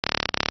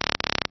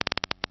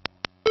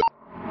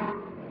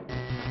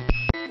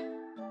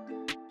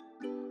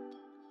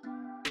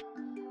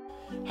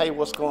Hey,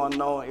 what's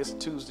going on? It's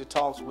Tuesday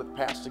Talks with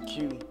Pastor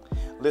Q.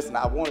 Listen,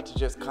 I wanted to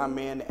just come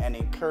in and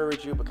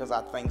encourage you because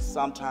I think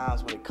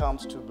sometimes when it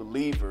comes to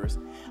believers,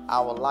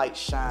 our light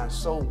shines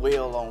so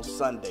well on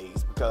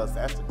Sundays because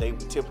that's the day we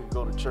typically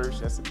go to church.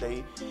 That's the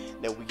day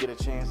that we get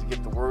a chance to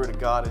get the Word of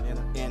God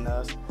in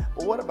us.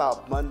 But what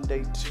about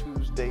Monday,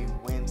 Tuesday,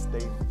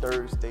 Wednesday,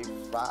 Thursday,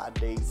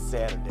 Friday,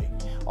 Saturday?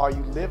 Are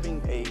you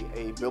living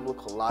a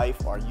biblical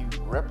life? Are you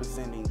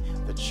representing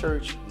the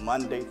church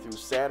Monday through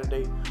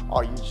Saturday?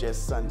 Or are you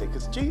just Sunday?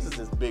 Because Jesus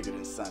is bigger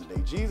than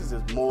Sunday. Jesus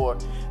is more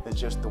than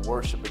just the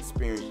worship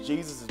experience.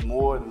 Jesus is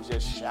more than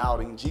just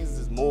shouting. Jesus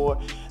is more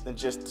than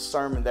just the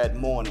sermon that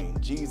morning.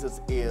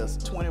 Jesus is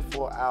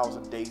 24 hours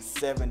a day,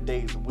 7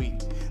 days a week.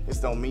 This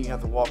don't mean you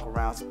have to walk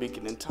around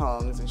speaking in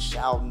tongues and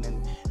shouting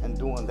and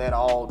doing that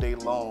all day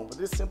long. But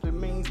this simply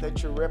means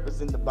that you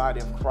represent the body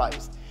of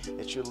Christ,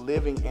 that you're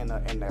living in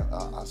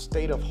a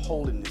state of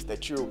holiness,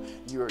 that you're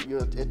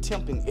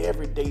attempting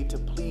every day to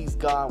please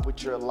God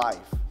with your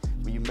life.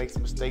 Will you make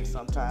some mistakes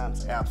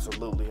sometimes?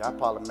 Absolutely. I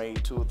probably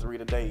made 2 or 3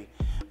 today.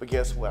 But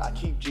guess what? I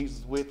keep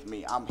Jesus with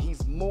me.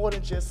 He's more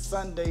than just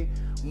Sunday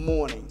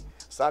morning.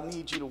 So I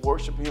need you to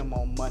worship him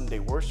on Monday,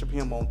 worship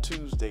him on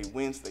Tuesday,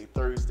 Wednesday,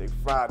 Thursday,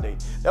 Friday.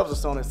 That was a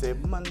song that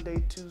said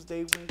Monday,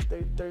 Tuesday,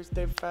 Wednesday,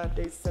 Thursday,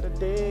 Friday,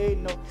 Saturday.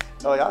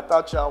 No, I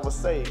thought y'all were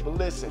saved. But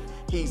listen,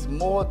 he's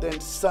more than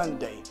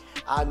Sunday.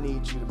 I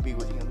need you to be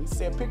with him. He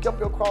said, pick up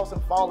your cross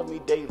and follow me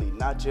daily,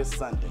 not just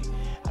Sunday.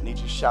 I need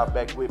you to shout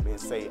back with me and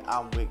say,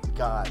 I'm with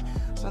God.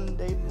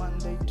 Sunday,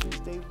 Monday,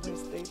 Tuesday,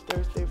 Wednesday,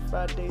 Thursday,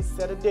 Friday,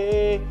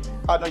 Saturday.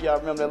 I know y'all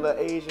remember that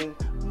little Asian.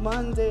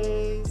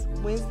 Mondays,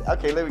 Wednesdays.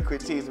 Okay, let me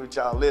quit teasing with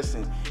y'all.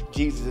 Listen,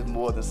 Jesus is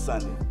more than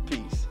Sunday.